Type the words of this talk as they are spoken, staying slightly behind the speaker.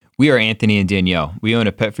We are Anthony and Danielle. We own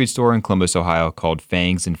a pet food store in Columbus, Ohio called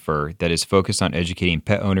Fangs and Fur that is focused on educating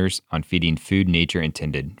pet owners on feeding food nature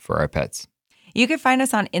intended for our pets. You can find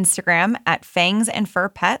us on Instagram at Fangs and Fur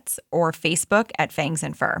Pets or Facebook at Fangs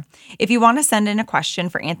and Fur. If you want to send in a question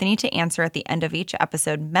for Anthony to answer at the end of each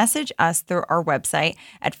episode, message us through our website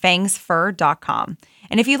at fangsfur.com.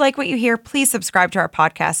 And if you like what you hear, please subscribe to our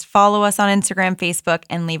podcast, follow us on Instagram, Facebook,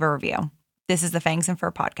 and leave a review. This is the Fangs and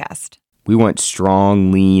Fur Podcast. We want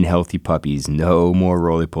strong, lean, healthy puppies. No more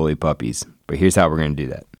roly-poly puppies. But here's how we're going to do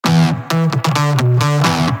that.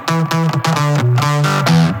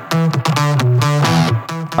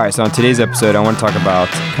 All right, so on today's episode, I want to talk about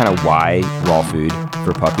kind of why raw food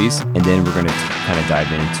for puppies, and then we're going to kind of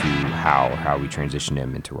dive into how we transition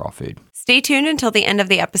them into raw food. Stay tuned until the end of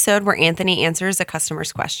the episode where Anthony answers a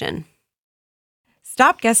customer's question.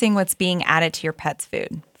 Stop guessing what's being added to your pet's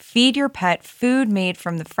food. Feed your pet food made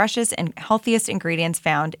from the freshest and healthiest ingredients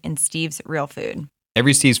found in Steve's Real Food.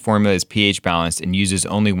 Every Steve's formula is pH balanced and uses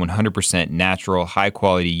only 100% natural,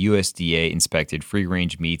 high-quality USDA-inspected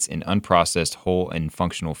free-range meats and unprocessed whole and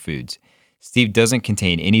functional foods. Steve doesn't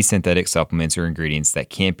contain any synthetic supplements or ingredients that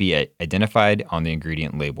can't be identified on the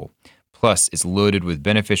ingredient label. Plus, it's loaded with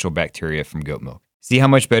beneficial bacteria from goat milk. See how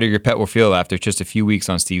much better your pet will feel after just a few weeks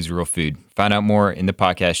on Steve's Real Food. Find out more in the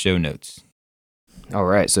podcast show notes. All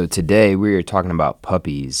right, so today we are talking about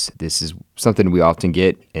puppies. This is something we often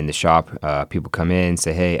get in the shop. People come in and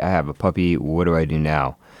say, hey, I have a puppy. What do I do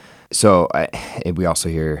now? So we also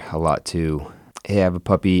hear a lot too, hey, I have a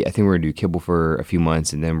puppy. I think we're going to do kibble for a few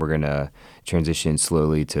months, and then we're going to transition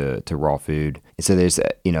slowly to raw food. And so there's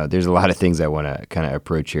a lot of things I want to kind of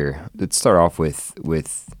approach here. Let's start off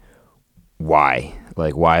with why.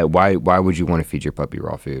 Like, why would you want to feed your puppy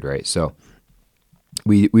raw food, right? So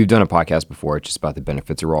we've done a podcast before just about the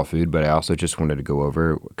benefits of raw food, but I also just wanted to go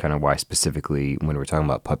over kind of why specifically when we're talking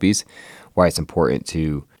about puppies, why it's important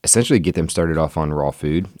to essentially get them started off on raw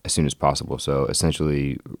food as soon as possible. So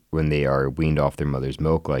essentially when they are weaned off their mother's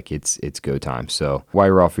milk, like it's go time. So why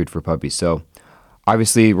raw food for puppies? So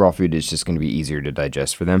obviously raw food is just going to be easier to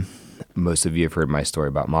digest for them. Most of you have heard my story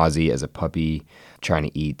about Mozzie as a puppy trying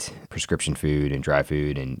to eat prescription food and dry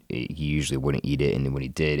food, and he usually wouldn't eat it. And when he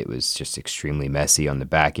did, it was just extremely messy on the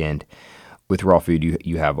back end. With raw food,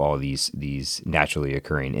 you have all these naturally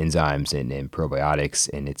occurring enzymes and probiotics,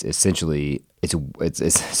 and it's essentially it's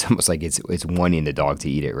almost like it's wanting the dog to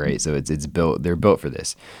eat it, right? So it's built. They're built for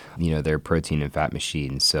this. They're protein and fat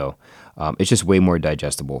machines, so it's just way more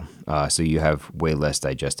digestible. So you have way less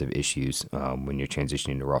digestive issues when you're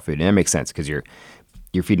transitioning to raw food, and that makes sense because you're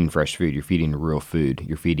feeding fresh food, you're feeding real food,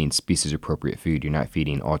 you're feeding species-appropriate food, you're not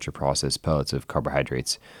feeding ultra-processed pellets of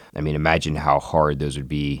carbohydrates. I mean, imagine how hard those would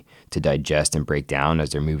be to digest and break down as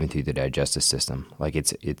they're moving through the digestive system. Like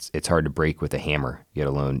it's hard to break with a hammer, let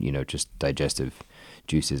alone, just digestive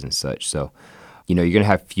juices and such. So, you're going to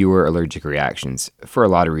have fewer allergic reactions for a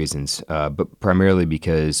lot of reasons, but primarily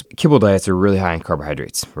because kibble diets are really high in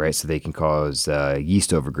carbohydrates, right? So they can cause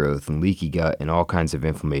yeast overgrowth and leaky gut and all kinds of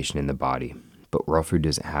inflammation in the body. But raw food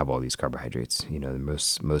doesn't have all these carbohydrates.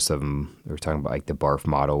 Most of them, we're talking about like the BARF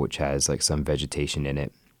model, which has like some vegetation in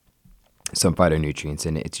it, some phytonutrients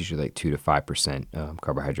in it. It's usually like 2 to 5%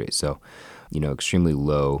 carbohydrates. So, extremely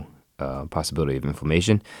low possibility of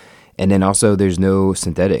inflammation. And then also there's no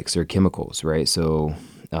synthetics or chemicals, right? So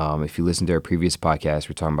if you listen to our previous podcast,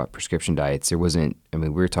 we're talking about prescription diets. We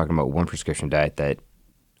were talking about one prescription diet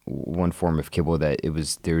one form of kibble that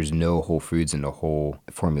there's no whole foods in the whole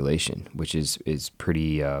formulation, which is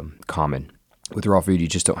pretty common. With raw food, you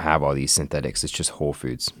just don't have all these synthetics. It's just whole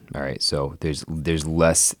foods. All right. So there's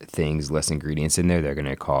less ingredients in there that are going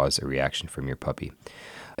to cause a reaction from your puppy.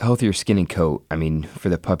 Healthier skin and coat. I mean, for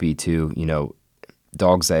the puppy too,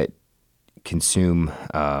 dogs that consume,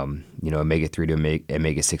 omega-3 to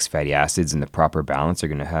omega-6 fatty acids in the proper balance are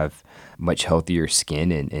going to have much healthier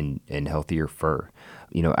skin and healthier fur.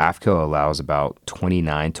 AAFCO allows about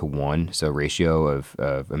 29 to 1, so ratio of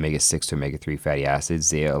omega-6 to omega-3 fatty acids.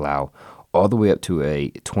 They allow all the way up to a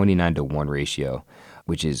 29 to 1 ratio,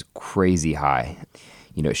 which is crazy high.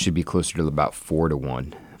 It should be closer to about 4 to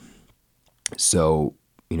 1. So,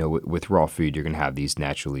 with raw food, you're going to have these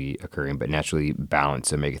naturally occurring, but naturally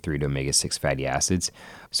balanced omega-3 to omega-6 fatty acids.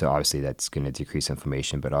 So obviously that's going to decrease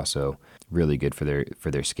inflammation, but also really good for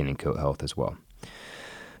their skin and coat health as well.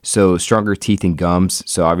 So stronger teeth and gums.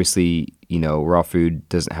 So obviously, raw food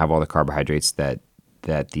doesn't have all the carbohydrates that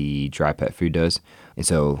the dry pet food does. And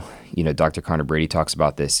so, Dr. Connor Brady talks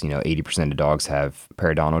about this, 80% of dogs have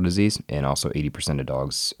periodontal disease, and also 80% of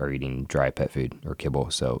dogs are eating dry pet food or kibble.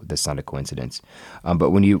 So that's not a coincidence. But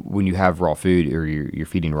when you have raw food or you're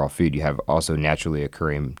feeding raw food, you have also naturally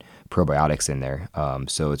occurring probiotics in there.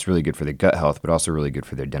 So it's really good for their gut health, but also really good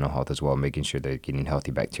for their dental health as well, making sure they're getting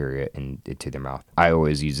healthy bacteria into their mouth. I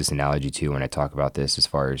always use this analogy too when I talk about this, as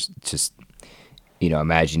far as just,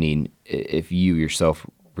 imagining if you yourself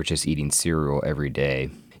were just eating cereal every day,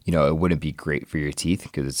 it wouldn't be great for your teeth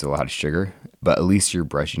because it's a lot of sugar, but at least you're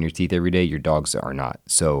brushing your teeth every day. Your dogs are not.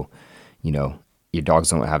 So, your dogs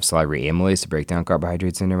don't have salivary amylase to break down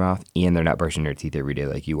carbohydrates in their mouth, and they're not brushing their teeth every day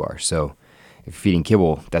like you are. So if you're feeding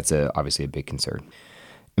kibble, that's obviously a big concern.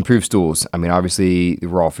 Improved stools. Obviously, the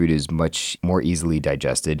raw food is much more easily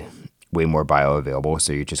digested, way more bioavailable.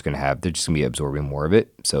 So they're just going to be absorbing more of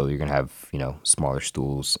it. So you're going to have, smaller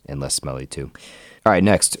stools and less smelly too. All right,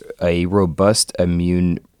 next, a robust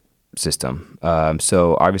immune system.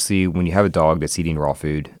 So obviously, when you have a dog that's eating raw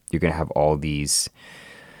food, you're going to have all these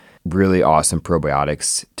really awesome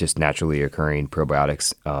probiotics, just naturally occurring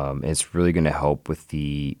probiotics. And it's really going to help with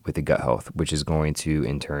the gut health, which is going to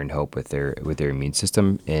in turn help with their immune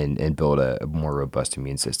system and build a more robust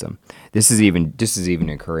immune system. This is even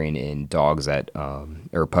occurring in dogs that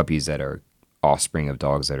or puppies that are offspring of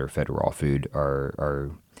dogs that are fed raw food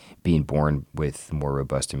are being born with more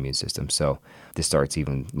robust immune systems. So this starts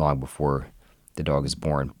even long before the dog is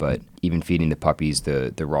born, but even feeding the puppies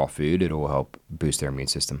the raw food, it will help boost their immune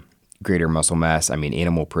system. Greater muscle mass.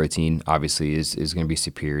 Animal protein obviously is going to be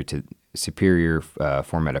superior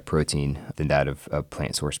format of protein than that of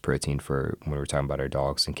plant source protein for when we're talking about our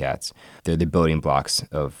dogs and cats. They're the building blocks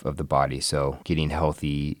of the body. So getting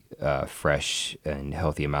healthy, fresh, and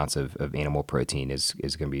healthy amounts of animal protein is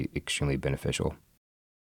going to be extremely beneficial.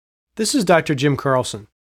 This is Dr. Jim Carlson.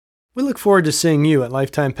 We look forward to seeing you at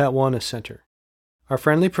Lifetime Pet Wellness Center. Our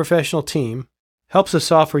friendly professional team helps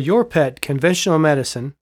us offer your pet conventional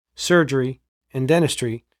medicine, surgery, and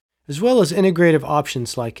dentistry, as well as integrative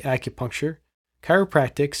options like acupuncture,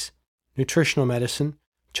 chiropractics, nutritional medicine,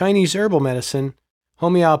 Chinese herbal medicine,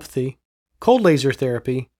 homeopathy, cold laser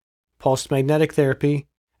therapy, pulsed magnetic therapy,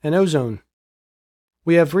 and ozone.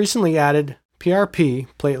 We have recently added PRP,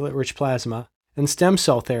 platelet-rich plasma, and stem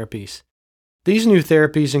cell therapies. These new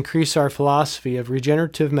therapies increase our philosophy of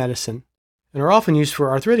regenerative medicine and are often used for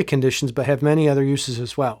arthritic conditions but have many other uses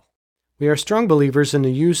as well. We are strong believers in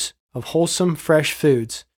the use of wholesome, fresh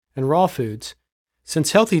foods and raw foods,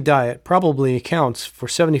 since healthy diet probably accounts for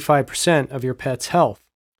 75% of your pet's health.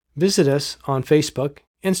 Visit us on Facebook,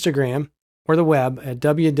 Instagram, or the web at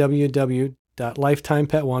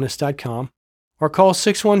www.lifetimepetwellness.com or call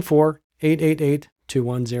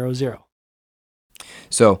 614-888-2100.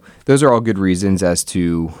 So those are all good reasons as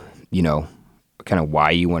to, kind of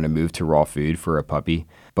why you want to move to raw food for a puppy.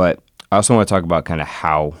 But I also want to talk about kind of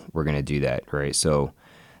how we're going to do that, right? So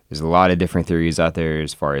there's a lot of different theories out there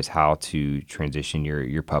as far as how to transition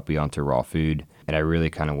your puppy onto raw food. And I really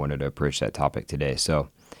kind of wanted to approach that topic today. So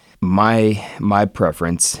my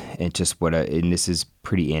preference, and and this is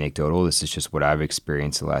pretty anecdotal, this is just what I've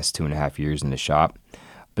experienced the last 2.5 years in the shop.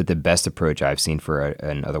 But the best approach I've seen for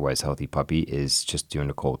an otherwise healthy puppy is just doing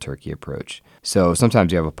a cold turkey approach. So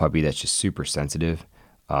sometimes you have a puppy that's just super sensitive.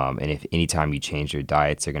 And if anytime you change their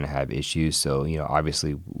diets, they're going to have issues. So,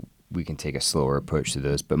 obviously we can take a slower approach to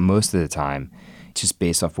those. But most of the time, just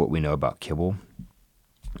based off what we know about kibble,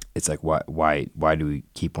 it's like, why do we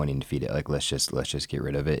keep wanting to feed it? Like, let's just get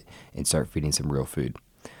rid of it and start feeding some real food.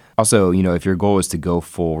 Also, if your goal is to go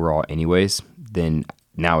full raw anyways, then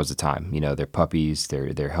now is the time. They're puppies,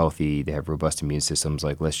 they're healthy, they have robust immune systems.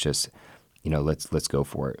 Like, let's just, let's go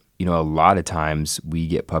for it. A lot of times we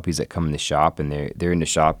get puppies that come in the shop and they're in the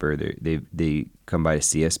shop or they come by to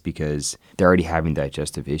see us because they're already having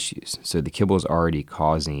digestive issues. So the kibble is already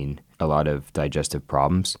causing a lot of digestive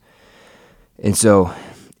problems. And so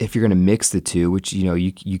if you're going to mix the two, which,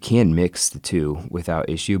 you can mix the two without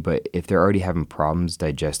issue, but if they're already having problems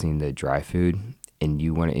digesting the dry food and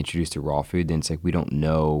you want to introduce the raw food, then it's like we don't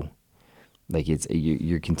know. Like,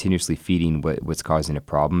 you're continuously feeding what's causing a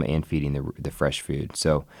problem and feeding the fresh food.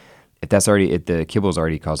 So if the kibble is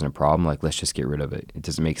already causing a problem, like, let's just get rid of it. It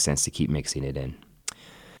doesn't make sense to keep mixing it in.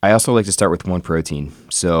 I also like to start with one protein.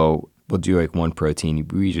 So we'll do like one protein.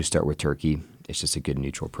 We usually start with turkey. It's just a good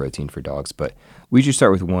neutral protein for dogs. But we usually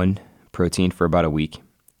start with one protein for about a week.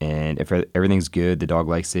 And if everything's good, the dog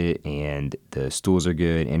likes it, and the stools are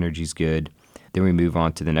good, energy's good, then we move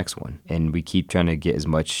on to the next one. And we keep trying to get as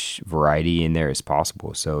much variety in there as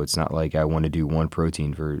possible. So it's not like I want to do one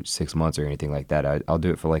protein for 6 months or anything like that. I'll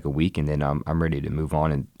do it for like a week, and then I'm ready to move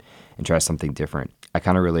on and try something different. I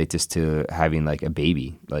kind of relate this to having like a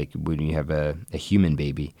baby. Like when you have a human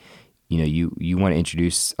baby, you want to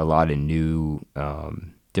introduce a lot of new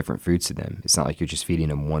different foods to them. It's not like you're just feeding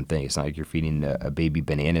them one thing. It's not like you're feeding a baby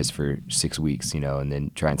bananas for 6 weeks, and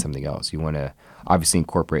then trying something else. You want to obviously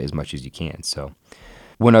incorporate as much as you can. So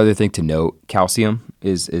one other thing to note, calcium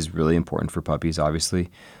is really important for puppies, obviously,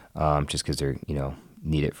 just because they're,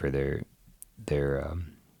 need it for their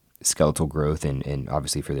skeletal growth and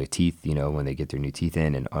obviously for their teeth, when they get their new teeth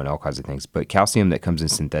in and all kinds of things. But calcium that comes in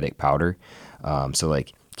synthetic powder, so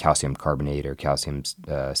like calcium carbonate or calcium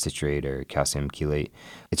citrate or calcium chelate,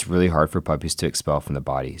 it's really hard for puppies to expel from the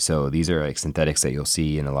body. So these are like synthetics that you'll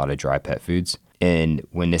see in a lot of dry pet foods. And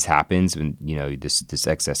when this happens, when this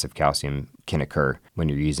excess of calcium can occur when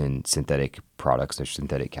you're using synthetic products or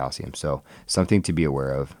synthetic calcium. So something to be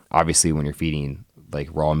aware of. Obviously, when you're feeding like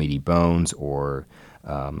raw meaty bones or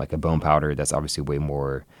like a bone powder, that's obviously way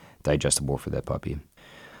more digestible for that puppy.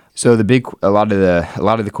 So a lot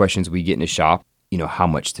of the questions we get in the shop, how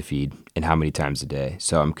much to feed and how many times a day.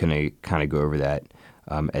 So I'm gonna kind of go over that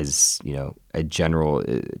as a general,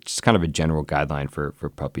 just kind of a general guideline for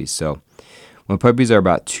puppies. So when puppies are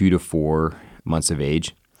about 2 to 4 months of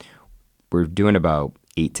age, we're doing about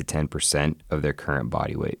 8 to 10% of their current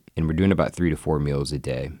body weight, and we're doing about 3 to 4 meals a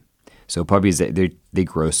day. So puppies, they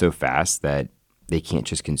grow so fast that they can't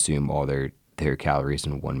just consume all their calories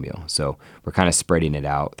in one meal. So we're kind of spreading it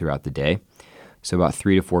out throughout the day. So about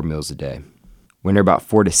 3 to 4 meals a day. When they're about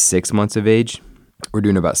 4 to 6 months of age, we're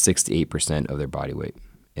doing about 6 to 8% of their body weight,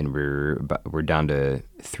 and we're down to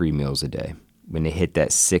 3 meals a day. When they hit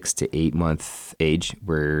that 6 to 8 month age,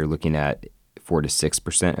 we're looking at 4 to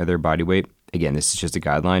 6% of their body weight. Again, this is just a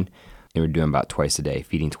guideline, and we're doing about twice a day,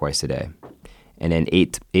 feeding twice a day. And then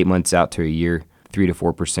 8 months out to a year, 3 to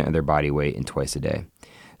 4% of their body weight and twice a day.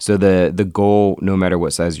 So the goal, no matter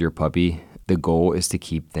what size of your puppy, the goal is to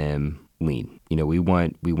keep them lean. We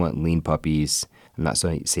want lean puppies. I'm not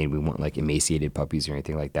saying we want like emaciated puppies or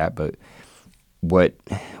anything like that, but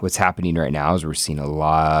what's happening right now is we're seeing a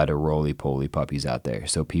lot of roly-poly puppies out there.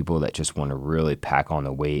 So people that just want to really pack on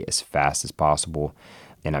the weight as fast as possible.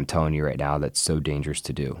 And I'm telling you right now, that's so dangerous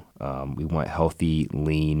to do. We want healthy,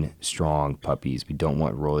 lean, strong puppies. We don't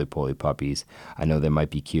want roly-poly puppies. I know they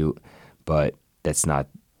might be cute, but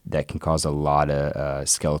that can cause a lot of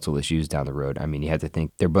skeletal issues down the road. I mean, you have to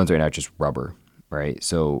think their bones right now are just rubber, right?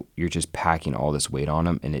 So you're just packing all this weight on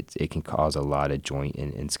them, and it can cause a lot of joint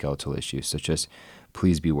and skeletal issues. So just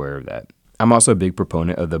please be aware of that. I'm also a big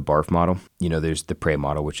proponent of the BARF model. There's the prey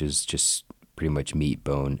model, which is just pretty much meat,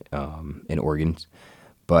 bone, and organs.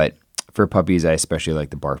 But for puppies, I especially like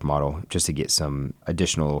the BARF model just to get some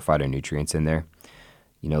additional phytonutrients in there.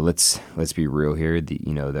 Let's be real here.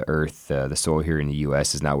 The earth, the soil here in the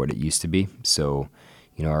U.S. is not what it used to be. So,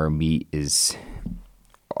 our meat is,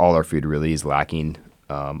 all our food really is lacking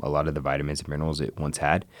a lot of the vitamins and minerals it once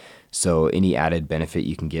had. So any added benefit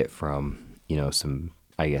you can get from, some,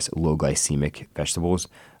 I guess, low glycemic vegetables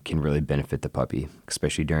can really benefit the puppy,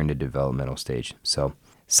 especially during the developmental stage. So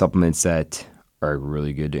supplements that are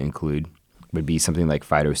really good to include would be something like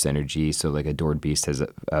PhytoSynergy. So like Adored Beast has a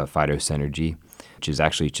PhytoSynergy, which is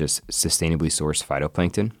actually just sustainably sourced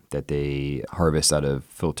phytoplankton that they harvest out of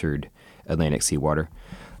filtered Atlantic seawater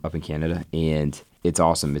up in Canada. And it's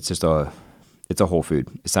awesome. It's just it's a whole food.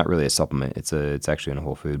 It's not really a supplement. It's actually in a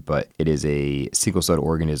whole food, but it is a single-celled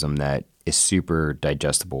organism that is super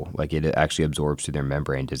digestible. Like it actually absorbs through their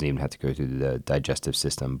membrane, doesn't even have to go through the digestive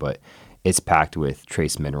system, but it's packed with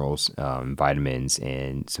trace minerals, vitamins,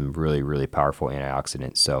 and some really, really powerful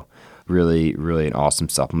antioxidants. So really, really an awesome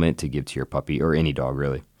supplement to give to your puppy or any dog,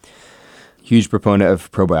 really. Huge proponent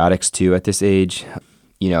of probiotics too at this age.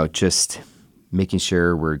 Just making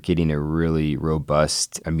sure we're getting a really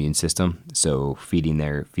robust immune system. So feeding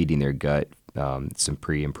their gut some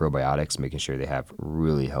pre and probiotics, making sure they have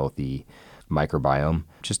really healthy microbiome,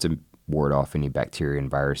 just to ward off any bacteria and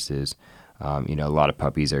viruses. A lot of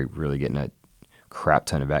puppies are really getting a crap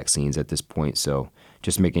ton of vaccines at this point. So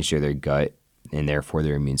just making sure their gut and therefore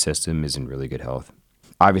their immune system is in really good health.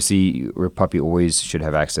 Obviously, your puppy always should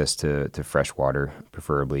have access to fresh water,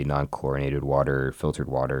 preferably non-chlorinated water, filtered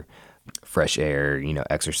water, fresh air,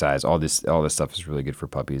 exercise. All this stuff is really good for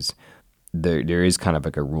puppies. There is kind of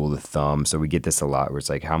like a rule of thumb. So we get this a lot where it's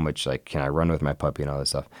like, how much can I run with my puppy and all this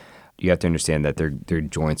stuff? You have to understand that their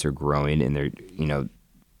joints are growing and they're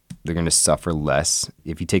going to suffer less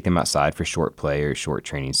if you take them outside for short play or short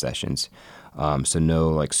training sessions. So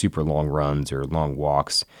no super long runs or long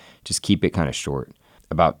walks. Just keep it kind of short.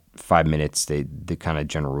 About 5 minutes. The kind of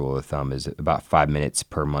general rule of thumb is about 5 minutes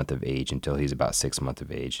per month of age until he's about 6 months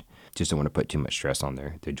of age. Just don't want to put too much stress on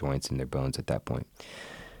their joints and their bones at that point.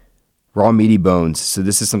 Raw meaty bones. So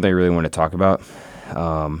this is something I really want to talk about.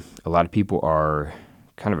 A lot of people are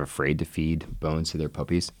kind of afraid to feed bones to their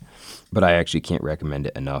puppies, but I actually can't recommend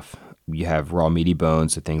it enough. You have raw meaty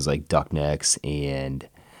bones, so things like duck necks and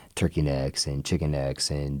turkey necks and chicken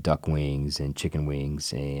necks and duck wings and chicken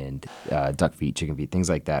wings and duck feet, chicken feet, things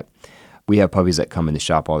like that. We have puppies that come in the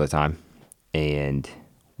shop all the time, and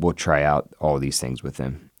we'll try out all these things with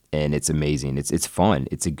them. And it's amazing. It's fun.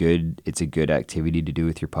 It's a good activity to do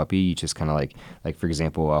with your puppy. You just kind of like for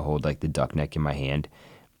example, I'll hold like the duck neck in my hand,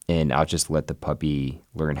 and I'll just let the puppy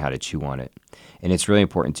learn how to chew on it. And it's really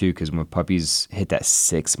important too, because when puppies hit that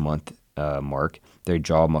 6-month mark, their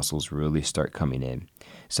jaw muscles really start coming in.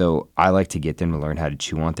 So I like to get them to learn how to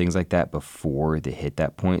chew on things like that before they hit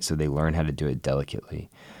that point, so they learn how to do it delicately.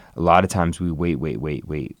 A lot of times we wait,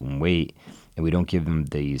 and we don't give them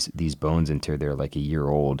these bones until they're like a year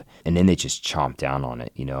old, and then they just chomp down on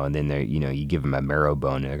it, and then they're, you give them a marrow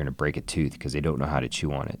bone and they're going to break a tooth because they don't know how to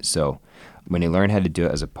chew on it. So when they learn how to do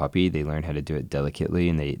it as a puppy, they learn how to do it delicately,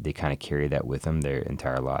 and they kind of carry that with them their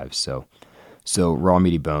entire lives. So raw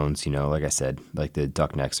meaty bones, like I said, like the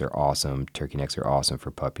duck necks are awesome, turkey necks are awesome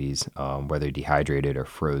for puppies, whether dehydrated or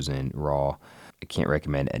frozen, raw. I can't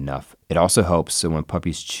recommend it enough. It also helps, so when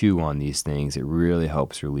puppies chew on these things, it really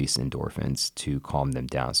helps release endorphins to calm them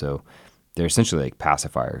down. So they're essentially like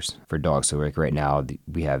pacifiers for dogs. So like right now,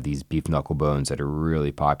 we have these beef knuckle bones that are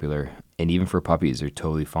really popular. And even for puppies, they're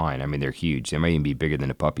totally fine. I mean, they're huge. They might even be bigger than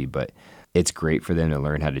a puppy, but it's great for them to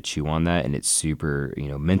learn how to chew on that. And it's super,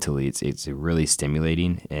 mentally, it's really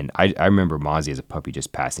stimulating. And I remember Mozzie as a puppy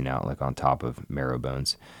just passing out like on top of marrow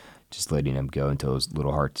bones, just letting him go until his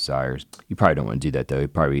little heart desires. You probably don't want to do that though.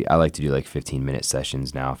 I like to do like 15-minute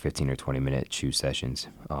sessions now, 15 or 20-minute chew sessions.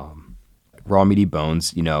 Raw meaty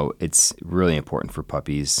bones, it's really important for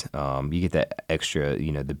puppies. You get that extra,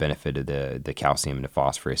 the benefit of the calcium and the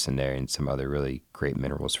phosphorus in there and some other really great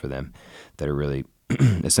minerals for them that are really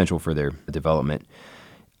essential for their development.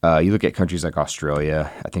 You look at countries like Australia.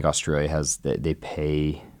 I think Australia they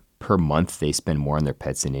pay per month, they spend more on their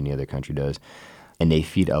pets than any other country does. And they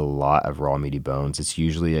feed a lot of raw meaty bones. It's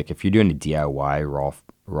usually like if you're doing a DIY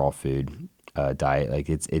raw food diet, like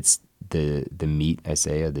it's the meat, I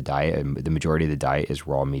say, of the diet, and the majority of the diet is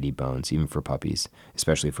raw meaty bones, even for puppies,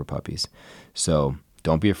 especially for puppies. So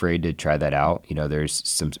don't be afraid to try that out. There's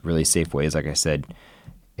some really safe ways. Like I said,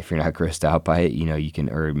 if you're not grossed out by it, you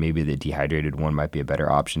can, or maybe the dehydrated one might be a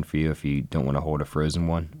better option for you if you don't want to hold a frozen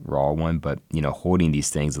one, raw one. But holding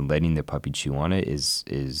these things and letting the puppy chew on it is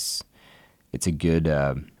it's a good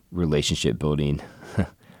relationship building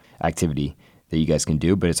activity that you guys can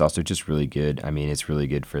do, but it's also just really good. I mean, it's really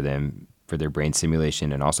good for them, for their brain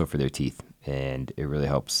stimulation and also for their teeth. And it really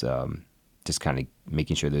helps just kind of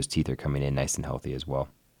making sure those teeth are coming in nice and healthy as well.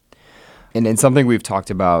 And then something we've talked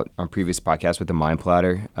about on previous podcasts with the Mind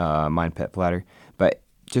Pet Platter, but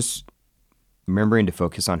just remembering to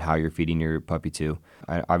focus on how you're feeding your puppy too.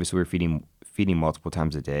 Obviously, we're feeding multiple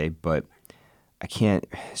times a day, but I can't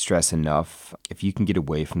stress enough, if you can get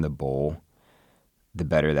away from the bowl, the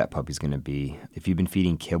better that puppy's going to be. If you've been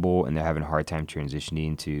feeding kibble and they're having a hard time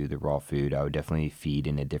transitioning to the raw food, I would definitely feed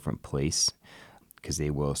in a different place because they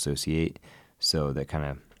will associate. So that kind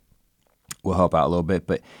of will help out a little bit.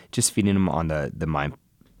 But just feeding them on the Mind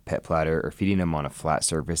Pet Platter or feeding them on a flat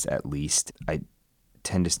surface at least, I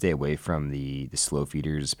tend to stay away from the slow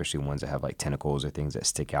feeders, especially ones that have like tentacles or things that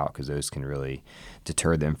stick out, because those can really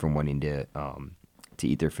deter them from wanting to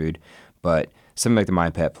eat their food. But something like the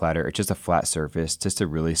Mind Pet Platter, it's just a flat surface just to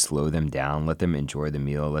really slow them down, let them enjoy the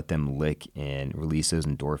meal, let them lick and release those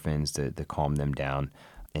endorphins to calm them down,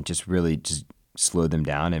 and just really just slow them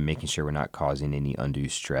down and making sure we're not causing any undue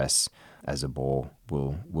stress, as a bowl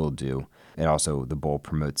will do. And also the bowl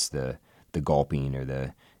promotes the gulping or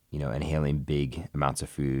the inhaling big amounts of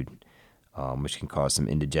food, which can cause some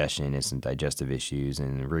indigestion and some digestive issues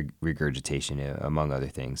and regurgitation, among other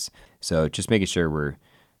things. So just making sure we're,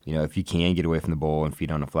 if you can get away from the bowl and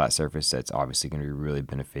feed on a flat surface, that's obviously going to be really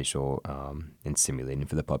beneficial and stimulating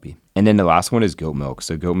for the puppy. And then the last one is goat milk.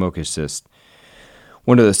 So goat milk is just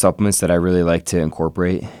one of the supplements that I really like to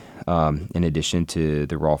incorporate in addition to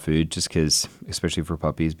the raw food, just because, especially for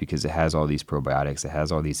puppies, because it has all these probiotics, it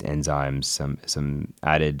has all these enzymes, some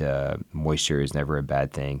added moisture is never a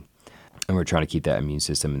bad thing. And we're trying to keep that immune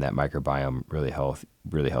system and that microbiome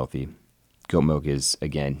really healthy. Goat milk is,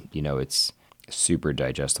 again, it's super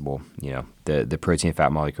digestible. The protein and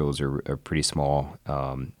fat molecules are pretty small.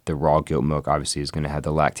 The raw goat milk obviously is going to have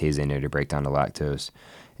the lactase in there to break down the lactose.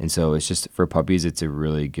 And so it's just, for puppies, it's a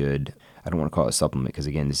really good, I don't want to call it a supplement, because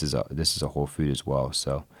again, this is a whole food as well.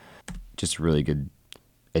 So just a really good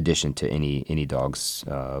addition to any dog's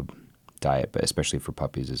diet, but especially for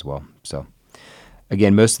puppies as well. So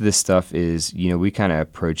again, most of this stuff is, we kind of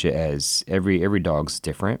approach it as every dog's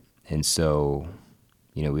different. And so,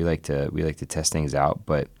 we like to test things out,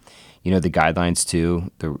 but the guidelines too,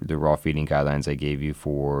 the raw feeding guidelines I gave you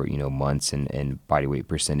for, months and body weight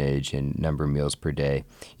percentage and number of meals per day,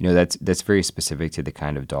 that's very specific to the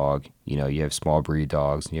kind of dog. You have small breed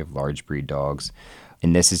dogs and you have large breed dogs.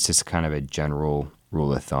 And this is just kind of a general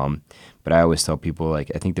rule of thumb. But I always tell people, I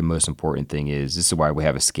think the most important thing is, this is why we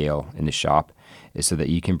have a scale in the shop, is so that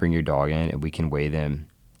you can bring your dog in and we can weigh them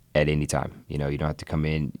at any time. You don't have to come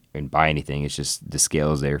in and buy anything. It's just the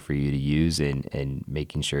scale is there for you to use and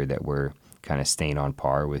making sure that we're kind of staying on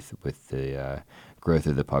par with the growth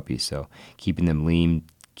of the puppy. So keeping them lean,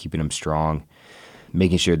 keeping them strong,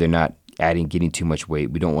 making sure they're not getting too much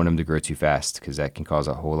weight. We don't want them to grow too fast because that can cause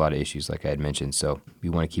a whole lot of issues like I had mentioned. So we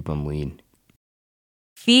want to keep them lean.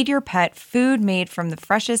 Feed your pet food made from the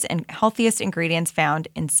freshest and healthiest ingredients found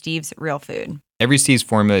in Steve's Real Food. Every Steve's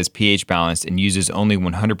formula is pH balanced and uses only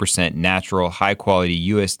 100% natural, high-quality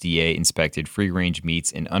USDA-inspected free-range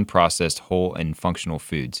meats and unprocessed whole and functional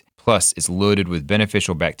foods. Plus, it's loaded with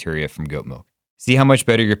beneficial bacteria from goat milk. See how much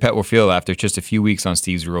better your pet will feel after just a few weeks on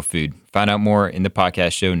Steve's Real Food. Find out more in the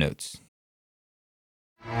podcast show notes.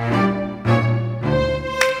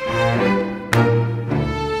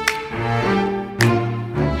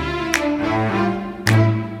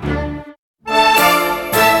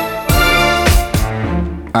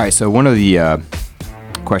 All right, so one of the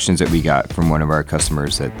questions that we got from one of our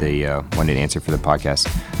customers that they wanted to answer for the podcast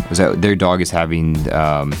was that their dog is having they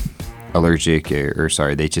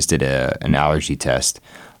just did an allergy test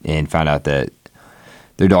and found out that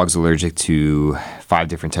their dog's allergic to 5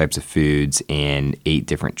 different types of foods and 8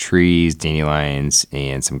 different trees, dandelions,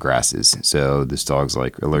 and some grasses. So this dog's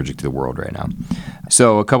allergic to the world right now.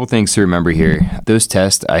 So a couple things to remember here. Those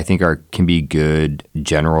tests, I think, can be good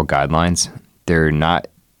general guidelines. They're not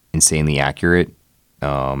insanely accurate.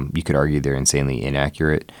 You could argue they're insanely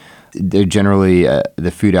inaccurate. They're generally,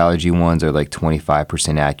 the food allergy ones are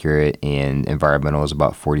 25% accurate, and environmental is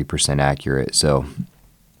about 40% accurate. So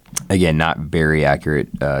again, not very accurate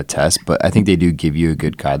tests, but I think they do give you a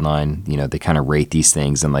good guideline. They kind of rate these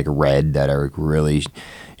things in red that are really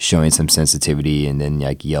showing some sensitivity, and then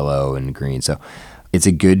yellow and green. So it's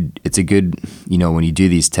a good, when you do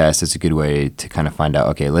these tests, it's a good way to kind of find out,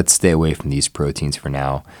 okay, let's stay away from these proteins for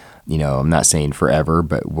now. I'm not saying forever,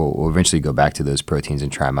 but we'll eventually go back to those proteins and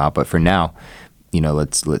try them out. But for now,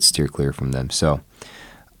 let's steer clear from them. So,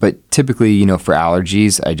 but typically, for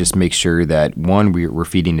allergies, I just make sure that one, we're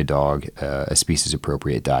feeding the dog a species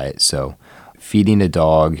appropriate diet. So feeding a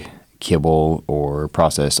dog kibble or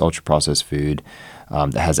ultra processed food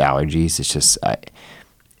that has allergies,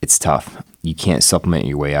 it's tough. You can't supplement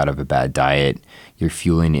your way out of a bad diet. You're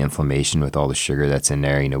fueling the inflammation with all the sugar that's in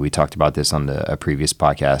there. We talked about this on a previous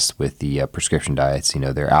podcast with the prescription diets.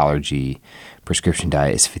 Their allergy prescription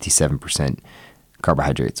diet is 57%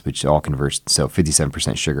 carbohydrates, which all converts, so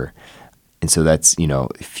 57% sugar. And so that's,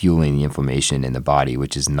 fueling the inflammation in the body,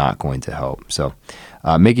 which is not going to help. So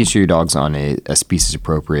making sure your dog's on a species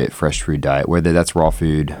appropriate fresh food diet, whether that's raw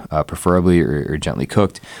food, preferably, or gently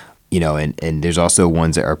cooked. And there's also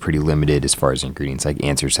ones that are pretty limited as far as ingredients.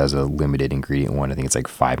 Answers has a limited ingredient one. I think it's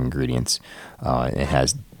 5 ingredients. It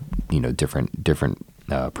has, different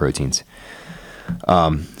proteins.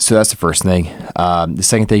 So that's the first thing. The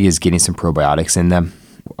second thing is getting some probiotics in them.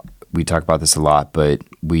 We talk about this a lot, but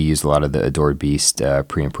we use a lot of the Adored Beast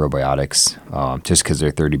pre and probiotics just because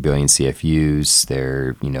they're 30 billion CFUs.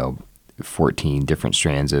 They're, 14 different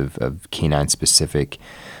strands of canine-specific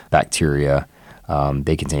bacteria.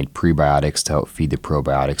 They contain prebiotics to help feed the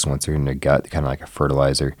probiotics once they're in their gut, kind of like a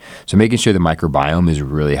fertilizer. So making sure the microbiome is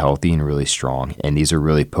really healthy and really strong. And these are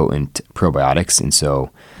really potent probiotics. And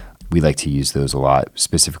so we like to use those a lot.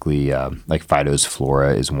 Specifically, Phytos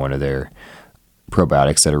Flora is one of their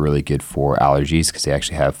probiotics that are really good for allergies because they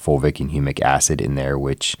actually have fulvic and humic acid in there,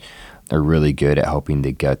 which are really good at helping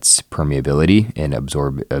the gut's permeability and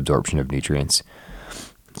absorption of nutrients.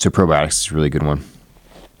 So probiotics is a really good one.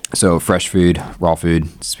 So fresh food, raw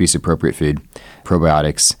food, species-appropriate food,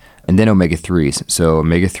 probiotics, and then omega-3s. So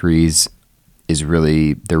omega-3s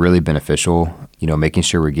they're really beneficial. Making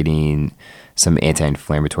sure we're getting some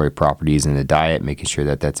anti-inflammatory properties in the diet, making sure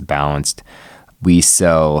that that's balanced. We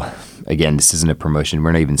sell, again, this isn't a promotion.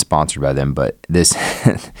 We're not even sponsored by them, but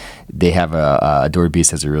they have Adored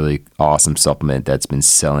Beast has a really awesome supplement that's been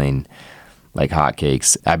selling like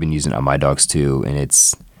hotcakes. I've been using it on my dogs too, and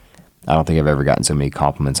I don't think I've ever gotten so many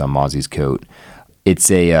compliments on Mozzie's coat. It's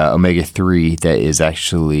a omega-3 that is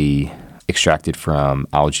actually extracted from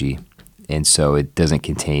algae, and so it doesn't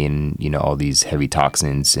contain, all these heavy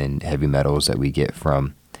toxins and heavy metals that we get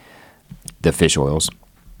from the fish oils.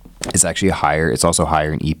 It's actually higher. It's also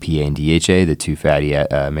higher in EPA and DHA, the two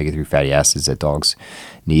omega-3 fatty acids that dogs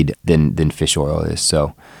need than fish oil is.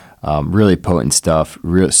 So really potent stuff,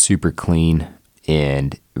 real super clean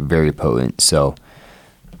and very potent. So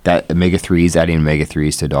that omega-3s, adding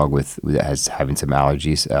omega-3s to a dog that has having some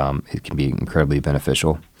allergies, it can be incredibly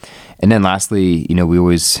beneficial. And then lastly,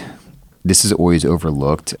 this is always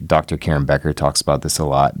overlooked. Dr. Karen Becker talks about this a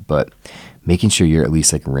lot, but making sure you're at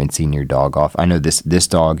least like rinsing your dog off. I know this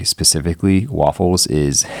dog specifically, Waffles,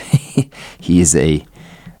 is he is the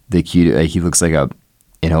cute. He looks like and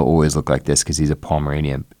he'll always look like this because he's a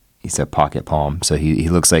Pomeranian. He's a pocket palm, so he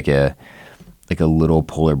looks like a little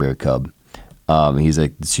polar bear cub. He's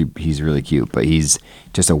really cute, but he's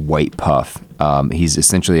just a white puff. He's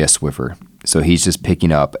essentially a Swiffer. So he's just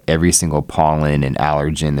picking up every single pollen and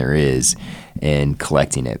allergen there is and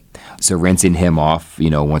collecting it. So rinsing him off,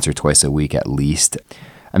 once or twice a week at least.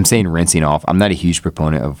 I'm saying rinsing off. I'm not a huge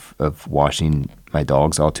proponent of washing my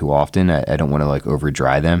dogs all too often. I don't want to like over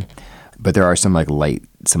dry them. But there are some light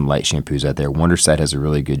shampoos out there. Wondersight has a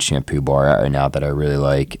really good shampoo bar out right now that I really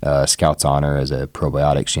like. Scout's Honor as a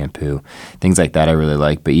probiotic shampoo. Things like that I really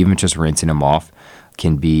like. But even just rinsing them off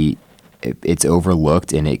it's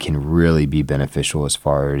overlooked, and it can really be beneficial as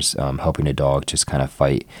far as helping a dog just kind of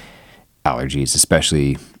fight allergies,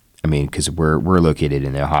 especially, because we're located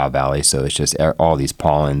in the Ohio Valley, so it's just all these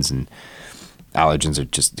pollens and allergens are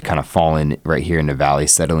just kind of falling right here in the valley,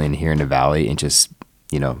 settling here in the valley, and just,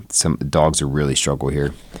 some dogs are really struggle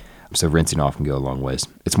here. So rinsing off can go a long ways.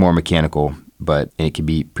 It's more mechanical, but it can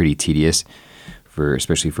be pretty tedious,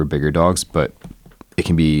 especially for bigger dogs, but it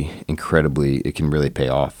can really pay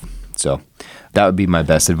off. So that would be my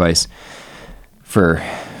best advice for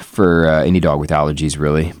any dog with allergies,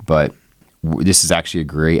 really. But this is actually a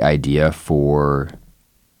great idea for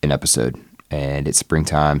an episode, and it's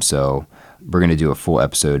springtime, so we're going to do a full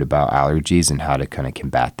episode about allergies and how to kind of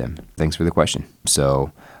combat them. Thanks for the question.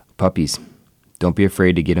 So puppies, don't be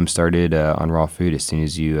afraid to get them started on raw food as soon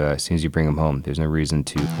as you bring them home. There's no reason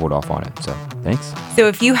to hold off on it. So thanks. So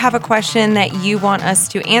if you have a question that you want us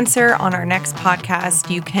to answer on our next podcast,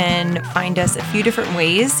 you can find us a few different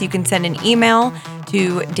ways. You can send an email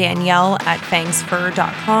to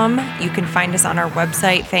Danielle@fangsfur.com. You can find us on our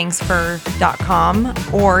website, fangsfur.com,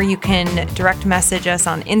 or you can direct message us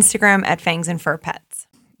on Instagram @fangsandfurpets.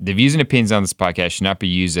 The views and opinions on this podcast should not be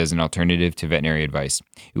used as an alternative to veterinary advice.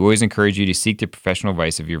 We always encourage you to seek the professional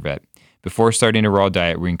advice of your vet. Before starting a raw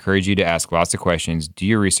diet, we encourage you to ask lots of questions, do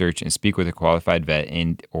your research, and speak with a qualified vet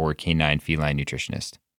and/or canine feline nutritionist.